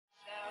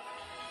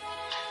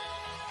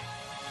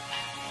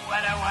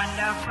What a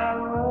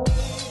wonderful world.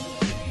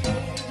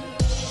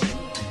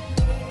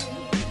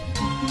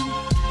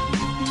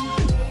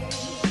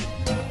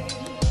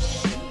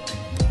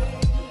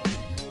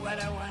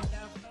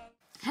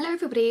 Hello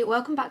everybody,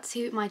 welcome back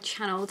to my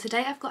channel.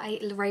 Today I've got a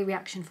LARRAY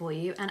reaction for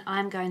you and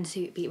I'm going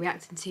to be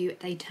reacting to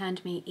They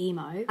Turned Me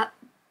Emo. At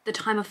the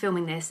time of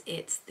filming this,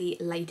 it's the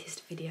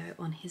latest video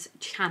on his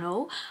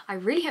channel. I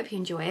really hope you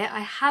enjoy it. I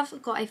have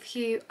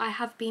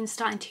been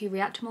starting to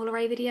react to more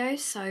LARRAY videos,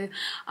 so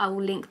I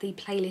will link the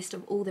playlist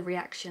of all the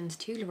reactions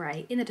to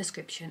LARRAY in the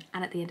description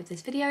and at the end of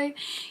this video.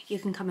 You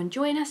can come and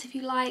join us if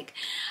you like.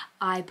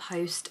 I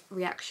post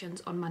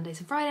reactions on Mondays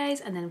and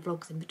Fridays and then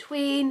vlogs in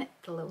between.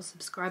 The little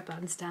subscribe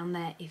button's down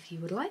there if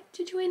you would like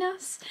to join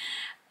us.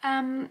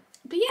 But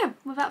yeah,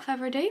 without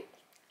further ado,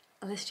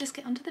 let's just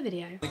get onto the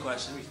video.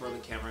 Question before the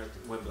camera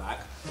went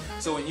black.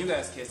 So when you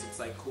guys kiss, it's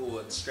like cool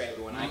and straight,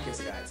 but when I kiss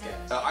a guy, it's gay.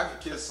 I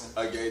could kiss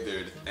a gay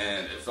dude,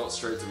 and it felt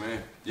straight to me.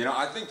 You know,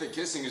 I think that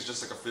kissing is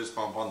just like a fist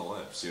bump on the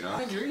lips, you know?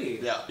 I agree.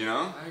 Yeah. You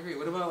know? I agree.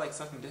 What about like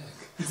sucking dick?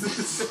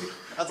 Is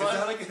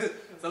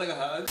that like a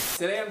hug?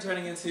 Today I'm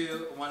turning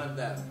into one of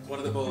them. One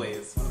of the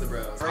bullies. One of the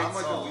bros. I'm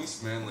like the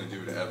least manly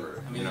dude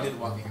ever. I mean, you did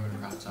walk in here with a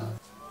crop top.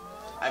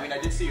 I mean, I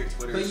did see your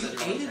Twitter. But you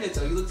hated it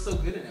though. You look so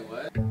good in it.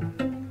 What?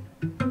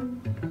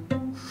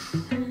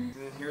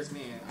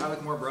 Me. I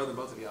look more bro than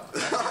both of y'all.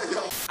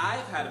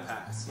 I've had a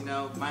past. You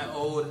know, my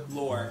old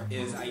lore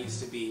is I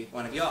used to be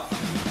one of y'all.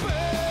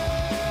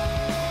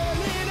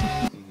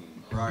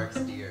 Raw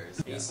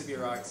exteriors. I used to be a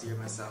raw exterior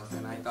myself,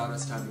 and I thought it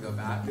was time to go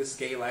back. This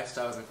gay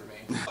lifestyle isn't for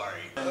me.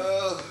 Sorry.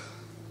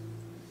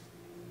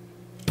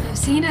 I've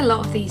seen a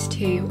lot of these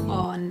two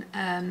on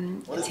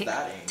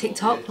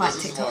TikTok, like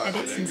TikTok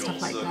edits and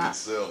stuff like that.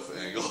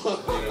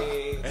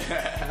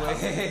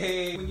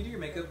 Wait. When you do your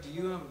makeup, do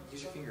you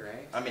use your finger,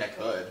 right? I mean, I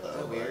could. Is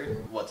that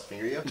weird? What's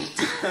finger you?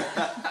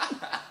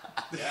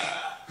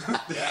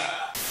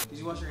 Yeah. Did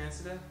you wash your hands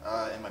today?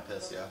 In my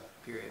piss, yeah.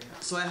 Period.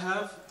 So I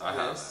have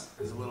this.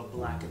 There's a little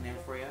black in there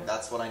for you.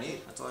 That's what I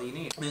need. That's all you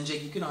need. And then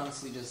Jake, you can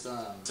honestly just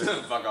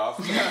fuck off.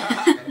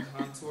 a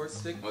contour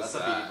stick. What's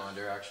That's that? a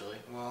beauty blender, actually.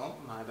 Well,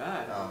 my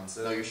bad.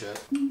 Know your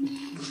shit.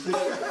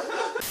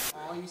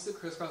 Oh, you used to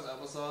crisscross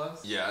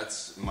applesauce? Yeah,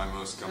 it's my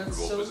most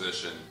comfortable so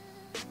position.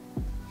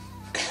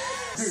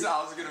 So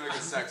I was gonna make a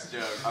sex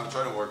joke. I'm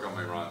trying to work on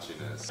my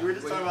raunchiness. We were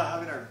just talking about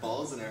having our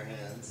balls in our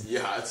hands.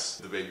 Yeah, it's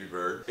the baby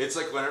bird. It's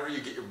like whenever you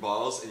get your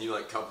balls and you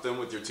like cup them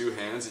with your two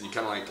hands and you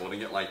kind of like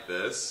holding it like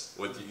this.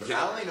 I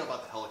only know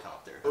about the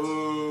helicopter.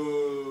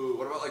 Ooh,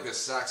 what about like the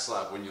sack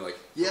slap when you like...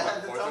 Yeah,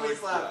 the tummy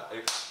slap.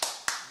 Yeah.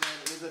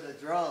 Then is it a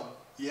drum?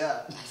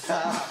 Yeah.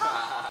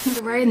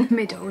 LARRAY in the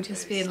middle,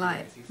 just being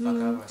like, If you fuck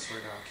up, I swear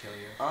to God, I'll kill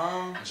you.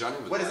 Johnny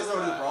would What is like this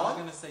over the that. I was wrong?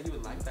 gonna say you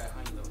would like that,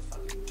 huh? You little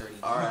fucking dirty.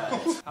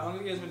 Alright. How long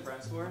have you guys been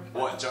friends for?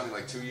 What, Johnny,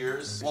 like 2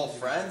 years? Well,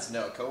 friends?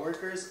 No.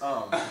 Coworkers?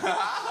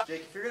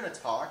 Jake, if you're gonna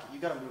talk, you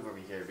gotta move over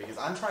here because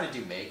I'm trying to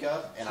do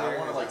makeup and I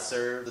wanna like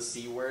serve the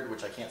C word,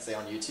 which I can't say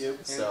on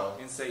YouTube, so.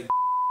 And say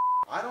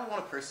I don't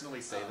want to personally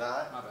say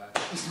that. my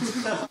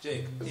bad.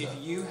 Jake, if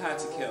you had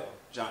to kill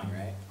Johnny,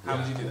 right? How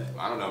would you do that?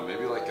 I don't know,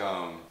 maybe like,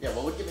 Yeah,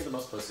 what would give me the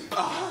most pussy? Wait,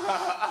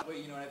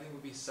 you know what I think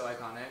would be so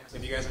iconic?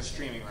 If you guys are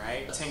streaming,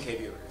 right? 10K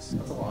viewers.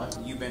 That's a lot.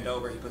 You bend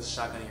over, he puts a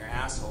shotgun in your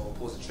asshole,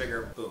 pulls the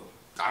trigger, boom.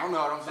 I don't know,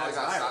 I don't feel like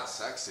That's that's viral. not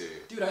sexy.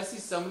 Dude, I see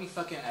so many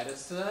fucking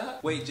edits to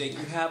that. Wait, Jake,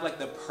 you have like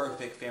the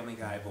perfect Family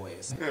Guy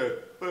voice.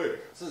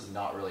 This is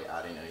not really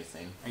adding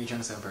anything. Are you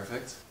trying to sound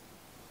perfect?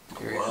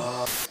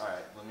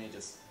 Alright, let me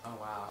just... Oh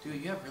wow. Dude,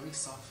 you have really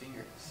soft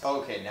fingers.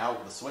 Okay, now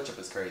the switch up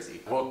is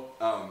crazy. Well,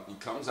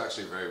 cum's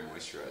actually very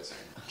moisturizing.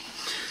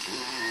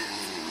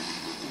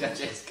 Yeah,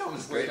 Jake's coming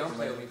Wait, straight don't from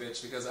play there. with me,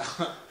 bitch, because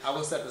I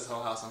will set this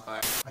whole house on fire.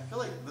 I feel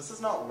like this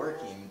is not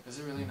working. Is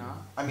it really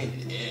not? I mean,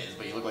 it is,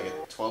 but you look like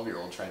a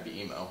 12-year-old trying to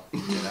be emo,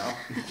 you know?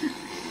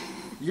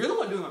 You're the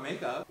one doing my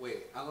makeup.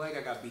 Wait,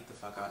 I got beat the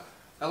fuck up.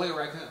 I look like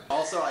a raccoon.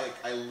 Also,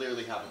 I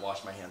literally haven't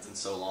washed my hands in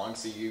so long,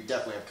 so you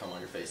definitely have cum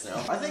on your face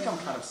now. I think I'm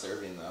kind of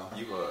serving, though.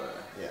 You are.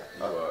 Yeah.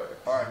 You are.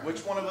 Alright,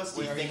 which one of us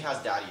do you think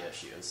has daddy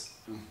issues?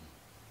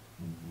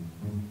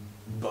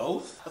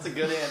 Both? That's a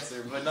good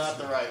answer, but not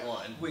the right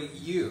one. Wait,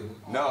 you?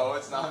 No,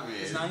 it's not me.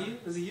 It's not you?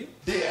 Is it you?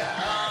 Yeah.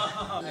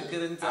 I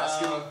couldn't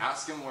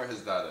Ask him where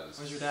his dad is.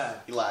 Where's your dad?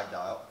 He lagged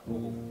out.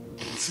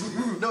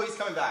 No, he's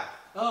coming back.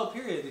 Oh,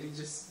 period. Did he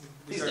just...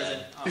 He's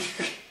dead. Oh.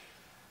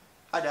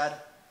 Hi, Dad.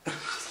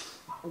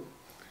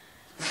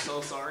 I'm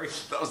so sorry.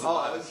 That was the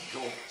loudest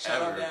gulp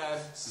Shout out, ever. Dad.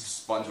 This is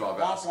SpongeBob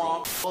Womp asshole.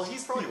 womp. Well,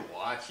 he's probably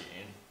watching.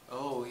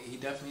 Oh, he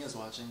definitely is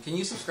watching. Can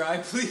you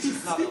subscribe, please?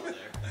 He's not up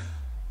there.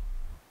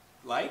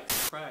 Like?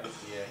 Subscribe.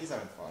 Yeah, he's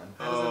having fun.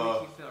 How does that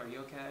make you feel? Are you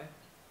okay?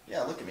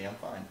 Yeah, look at me, I'm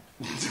fine.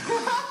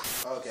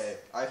 Okay,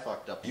 I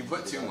fucked up. You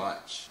put too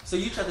much. So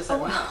you tried to set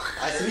one up.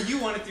 So didn't. you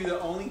wanted to do the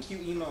only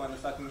cute emo in the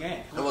fucking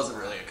game. It wasn't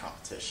really a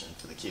competition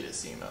for the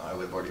cutest emo. I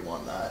would have already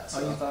won that. So.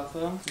 Oh, you thought so?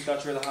 You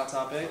thought you were the hot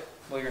topic?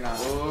 Well, you're not.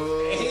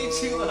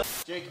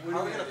 Jake, how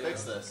are we gonna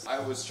fix this? I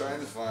was trying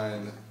to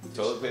find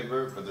toilet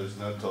paper, but there's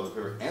no toilet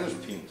paper, and there's a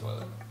peanut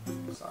toilet.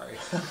 Sorry.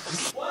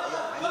 What the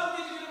fuck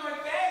did you do to my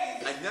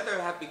face? I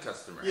never had happy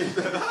customer.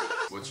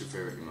 What's your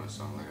favorite emo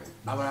song, Larry?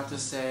 I would have to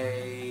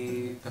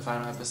say the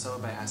final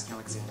episode by Asking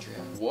Alexandria.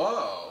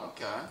 Whoa.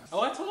 Okay.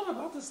 Oh, I told him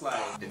about this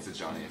life. It's a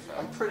Johnny effect.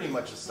 I'm pretty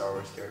much a Star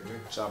Wars character.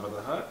 Jabba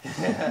the Hutt.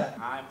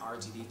 I'm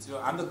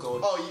R2D2. I'm the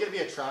gold. Oh, you gotta be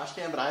a trash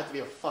can, but I have to be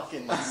a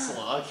fucking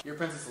slug. You're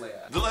Princess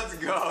Leia. Let's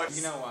go.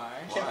 You know why?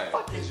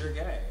 Why? Because you're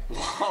gay.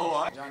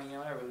 Why? Johnny, you know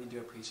what I really do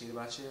appreciate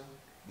about you?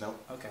 Nope.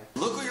 Okay.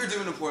 Look what you're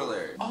doing to poor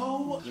Larry.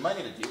 Oh. You might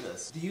need to do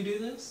this. Do you do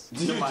this?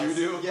 Do you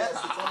do? Yes,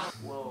 it's on.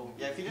 Whoa.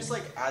 Yeah, if you just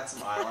like add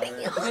some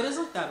eyeliner. It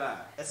doesn't look that bad.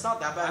 It's not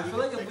that bad. I You feel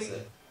can like if fix we-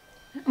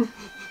 it.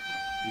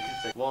 You can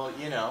fix. Well,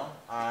 you know,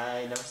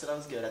 I never said I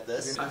was good at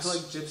this. I feel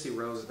like Gypsy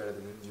Rose is better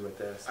than you at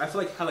this. I feel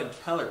like Helen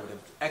Keller would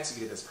have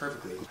executed this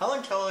perfectly.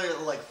 Helen Keller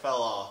like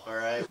fell off. All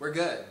right. We're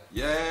good.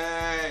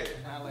 Yay!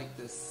 I like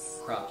this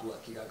cropped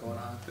look you got going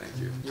on. Thank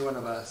you. You're one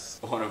of us.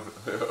 One of.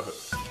 You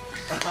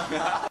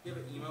have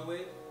an emo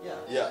wig? Yeah.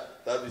 Yeah,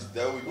 that would be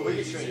Well, we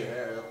can straighten your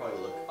hair. It'll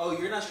probably look. Oh,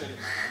 you're not straightening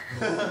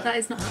my hair. That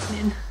is not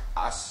happening.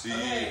 I see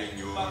Hey, it in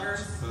your.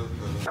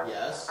 fuckers.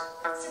 Yes.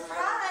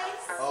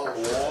 Surprise! Oh.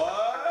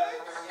 What?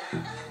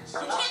 You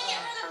can't get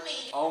rid of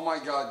me! Oh my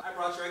god. I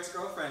brought your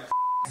ex-girlfriend.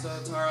 So,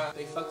 Tara,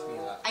 they fucked me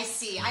up. I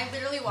see. I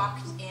literally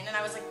walked in and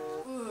I was like,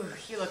 ooh,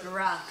 you look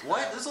rough.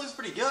 What? This looks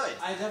pretty good.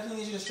 I definitely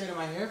need you to straighten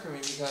my hair for me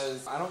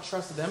because I don't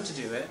trust them to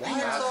do it. Why? You're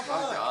so That's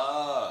fucked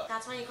hot. up.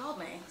 That's why you called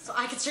me. So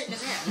I could straighten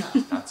his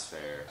hair. That's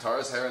fair.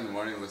 Tara's hair in the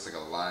morning looks like a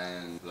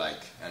lion,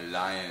 like a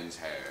lion's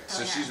hair.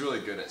 So yeah. she's really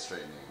good at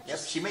straightening. Yep,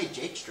 she made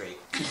Jake straight.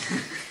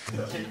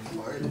 No,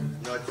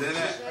 I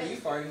didn't. Are you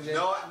farting, Jake?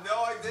 No,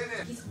 I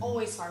didn't. He's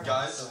always farting. I'm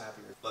Guys, so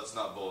happy. let's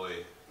not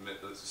bully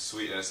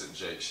sweet innocent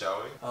Jake,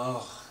 shall we?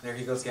 Oh, there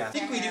he goes, gas. I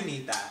think we do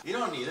need that. You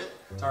don't need it.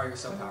 Tara, you're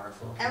so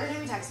powerful. Every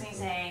time you text me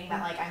saying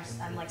that like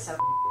I'm like so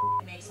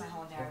it makes my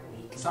whole entire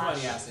week.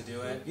 Somebody has to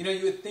do it. You know,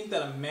 you would think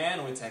that a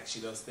man would text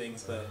you those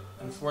things, but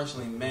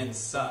unfortunately men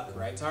suck,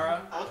 right,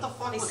 Tara? What the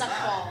fuck They was suck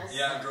that? balls.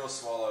 Yeah, girls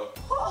swallow.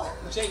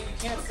 Jake, you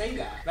can't say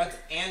that. That's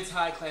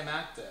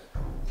anticlimactic.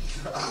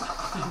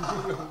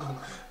 I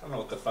don't know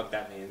what the fuck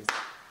that means.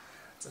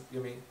 So,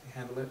 you want me to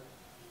handle it?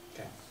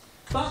 Okay.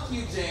 Fuck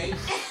you, Jake!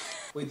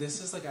 Wait,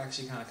 this is like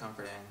actually kind of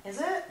comforting.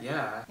 Is it?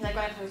 Yeah. You like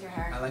when I play with your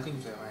hair? I like when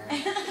you play with my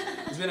hair.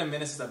 It's been a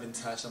minute since I've been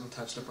touched. I'm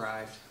touch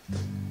deprived.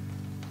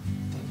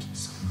 Thank you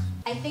so much.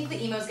 I think the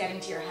emo's getting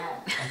to your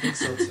head. I think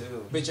so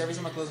too. Bitch, every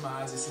time I close my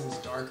eyes, it seems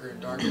darker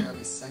and darker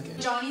every second.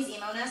 Johnny's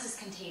emo-ness is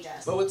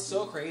contagious. But what's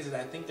so crazy is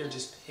that I think they're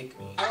just pick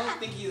me. I don't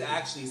think he's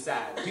actually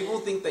sad. People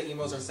think that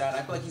emos are sad.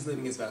 I feel like he's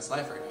living his best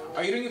life right now.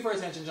 Are you doing it for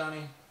attention,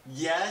 Johnny?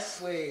 Yes.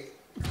 Wait.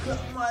 Cut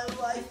my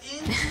life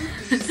into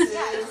pieces.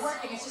 Yeah, it's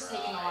working. It's just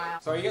taking a while.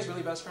 So are you guys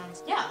really best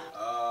friends? Yeah.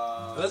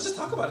 Let's just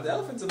talk about it. The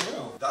elephant's in the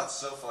room. That's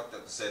so fucked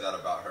up to say that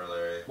about her,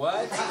 Larry. What?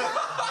 What?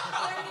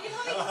 I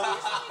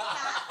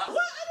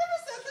never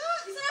said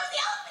that. You said I was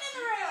the elephant in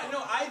the room. No,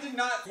 I did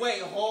not.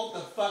 Wait, hold the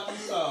fucking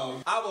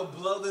phone. I will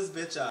blow this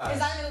bitch up. Is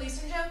that a Middle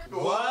Eastern joke?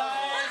 What?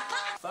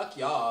 Fuck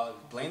y'all.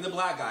 Blame the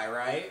black guy,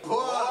 right?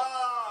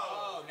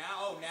 Whoa!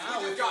 Now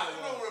We it's got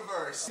no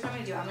reverse. What I'm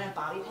gonna do, I'm gonna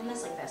bobby pin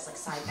this like this, like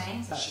side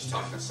bangs. She's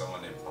talking to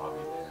someone named Bobby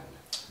Pin.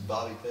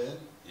 Bobby Pin.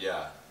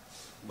 Yeah.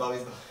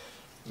 Bobby's.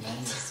 Men,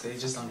 they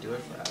just don't do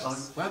it for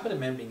us. What happened to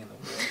men being in the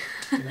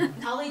war? You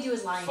know? All they do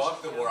is lie.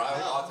 Fuck the war. I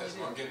have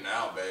autism. I'm getting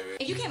out, baby.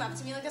 If you came up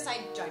to me like this,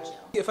 I'd judge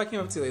you. If I came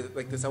up to you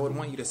like this, I would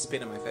want you to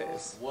spit in my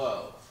face.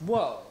 Whoa.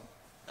 Whoa.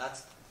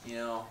 That's, you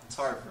know, it's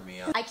hard for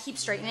me. I keep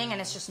straightening and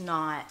it's just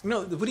not.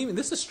 No, what do you mean?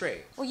 This is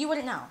straight. Well, you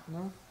wouldn't know.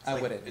 No, It's I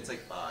like, wouldn't. It's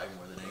like vibe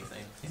more than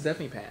anything. It's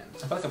definitely pan. I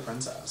feel like a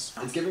princess.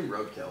 It's giving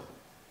roadkill.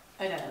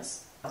 It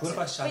is. What if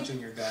I shot you in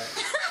your gut?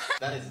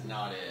 That is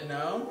not it.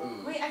 No?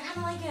 Ooh. Wait, I kind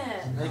of like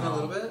it. Not even a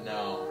little bit?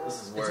 No,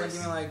 this is It's worse. like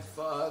even like,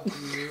 fuck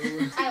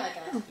you. I like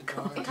it.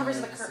 It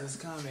covers the This curve. is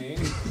coming.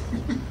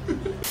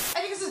 I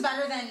think this is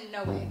better than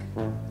no wig.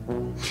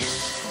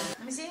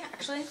 Let me see,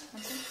 actually. Let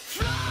me see.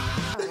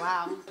 Oh,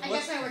 wow. I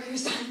guess my work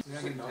here's done. You're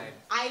not getting paid.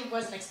 I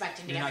wasn't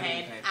expecting to You're get not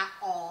getting paid paid. at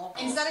all.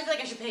 Instead, I feel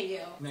like I should pay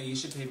you. No, you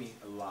should pay me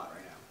a lot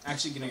right now.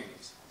 Actually, get on your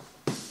knees.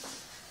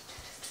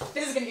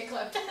 This is gonna get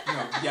clipped. No,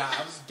 yeah,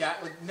 I was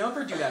like,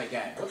 never do that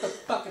again. What the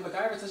fuck? If a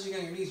guy ever tells you to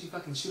get on your knees, you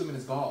fucking shoot him in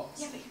his balls.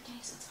 Yeah, but you're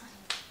gay, so it's fine.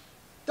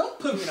 Don't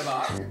put me in a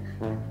box.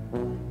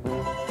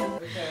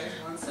 Okay,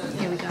 one second.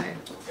 Here we go.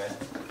 Okay.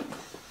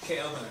 Okay,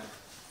 open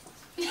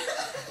it.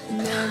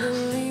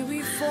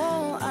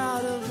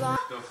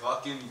 The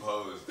fucking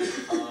pose, dude.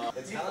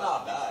 It's kind of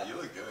not bad. You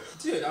look good.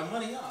 Dude, I'm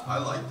money up. I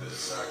like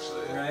this,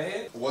 actually.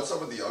 Right? What's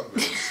up with the Ugg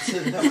boots?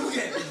 Okay. Do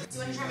you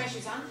want to try my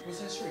shoes on? What's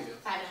that for you?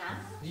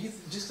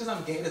 5.5. Just because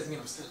I'm gay doesn't mean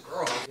I'm still a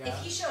girl. Yeah. If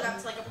he showed up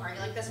to like a party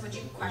like this, would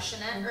you question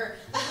it, or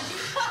like, would you?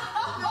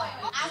 No,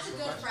 wait. As a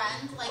good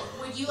friend, like,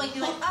 would you like be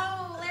like,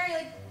 oh, Larry,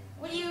 like,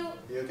 what are you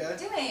You okay?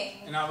 doing?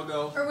 And I would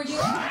go, Or would you?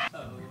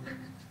 oh,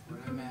 we're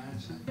not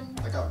match.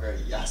 I got very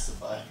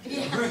yassified.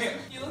 Yeah.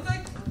 You look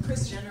like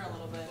Kris Jenner a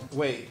little bit.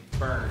 Wait,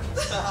 burn.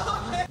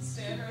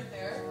 Stand right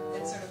there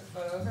and sort of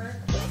photo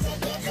her.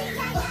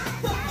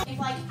 If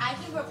like I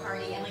came to a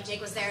party and like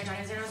Jake was there and Johnny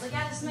was there, and I was like,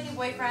 yeah, this is my new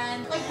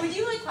boyfriend. Like, would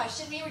you like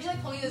question me? Would you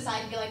like pull me to the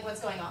side and be like,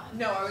 what's going on?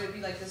 No, I would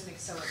be like, this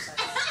makes so much sense.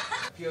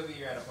 POV,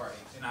 you're at a party,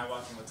 and I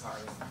walk in with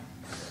Tari.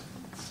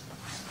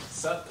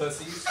 Sup,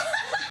 pussies?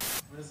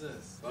 What is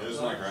this? It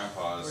was my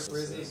grandpa's.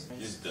 Where is he?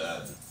 He's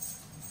dead.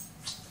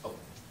 Oh.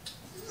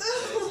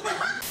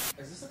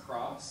 Is this a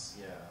cross?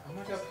 Yeah. Oh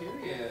my god,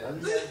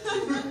 period.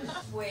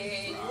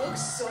 Wait, you look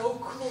so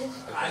cool.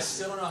 I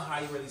still don't know how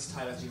you wear these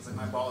tight jeans. Like,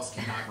 my balls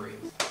cannot breathe.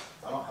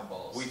 I don't have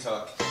balls. We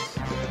tuck.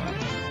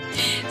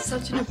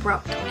 Such an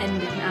abrupt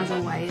ending as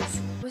always.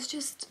 It was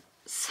just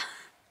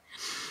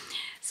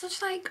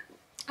such like,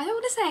 I don't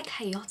want to say a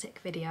chaotic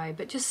video,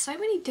 but just so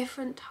many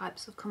different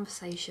types of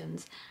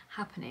conversations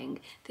happening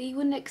that you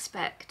wouldn't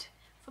expect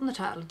from the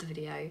title of the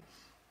video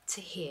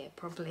to hear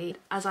probably.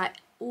 As I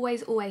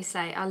always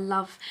say, I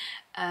love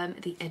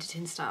the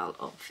editing style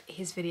of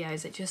his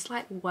videos. It just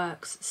like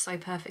works so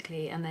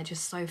perfectly and they're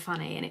just so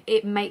funny, and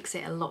it makes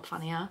it a lot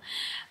funnier.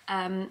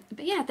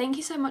 But yeah, thank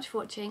you so much for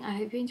watching. I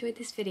hope you enjoyed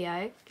this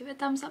video. Give it a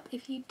thumbs up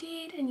if you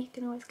did, and you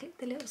can always click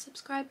the little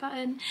subscribe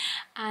button,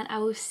 and I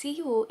will see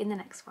you all in the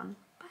next one.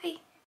 Bye.